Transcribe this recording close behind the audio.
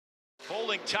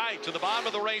holding tight to the bottom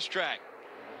of the racetrack.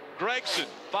 Gragson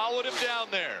followed him down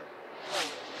there.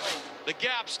 The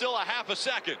gap still a half a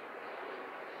second.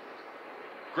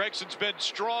 Gregson's been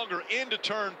stronger into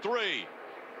turn 3.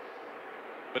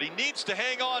 But he needs to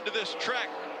hang on to this track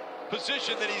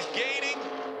position that he's gaining.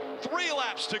 3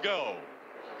 laps to go.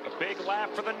 A big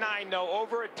lap for the 9, though.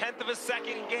 Over a 1/10 of a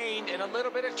second gained and a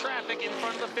little bit of traffic in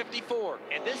front of the 54.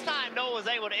 And this time, Noah was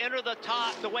able to enter the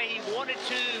top the way he wanted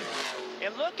to.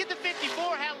 And look at the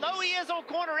 54, how low he is on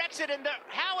corner exit and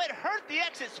how it hurt the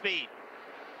exit speed.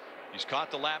 He's caught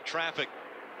the lap traffic.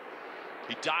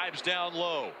 He dives down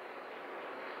low.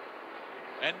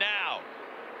 And now,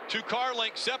 2 car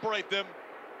lengths separate them.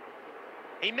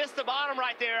 He missed the bottom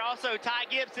right there. Also, Ty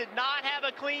Gibbs did not have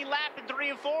a clean lap in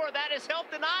 3 and 4. That has helped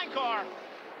the 9 car.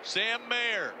 Sam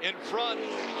Mayer in front.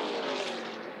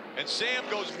 And Sam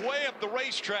goes way up the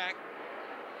racetrack,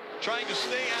 trying to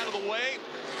stay out of the way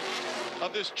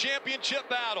of this championship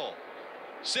battle.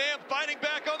 Sam fighting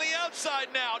back on the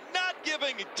outside now, not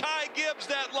giving Ty Gibbs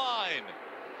that line.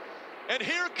 And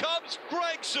here comes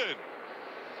Gragson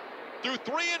through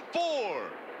 3 and 4.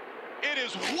 It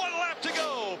is 1 lap to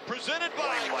go, presented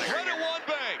by Credit One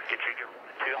Bank.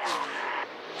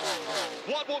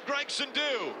 What will Gragson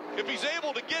do if he's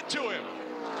able to get to him?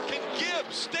 Can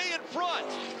Gibbs stay in front?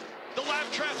 The lap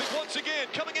traffic once again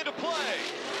coming into play.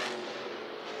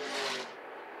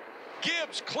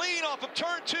 Gibbs clean off of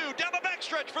turn 2, down the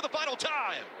backstretch for the final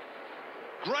time.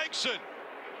 Gragson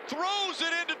throws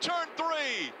it into turn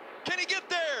 3. Can he get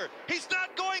there? He's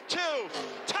not going to.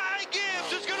 Ty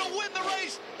Gibbs is going to win the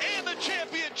race and the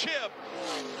championship.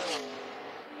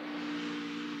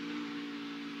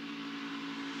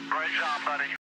 Great job, buddy.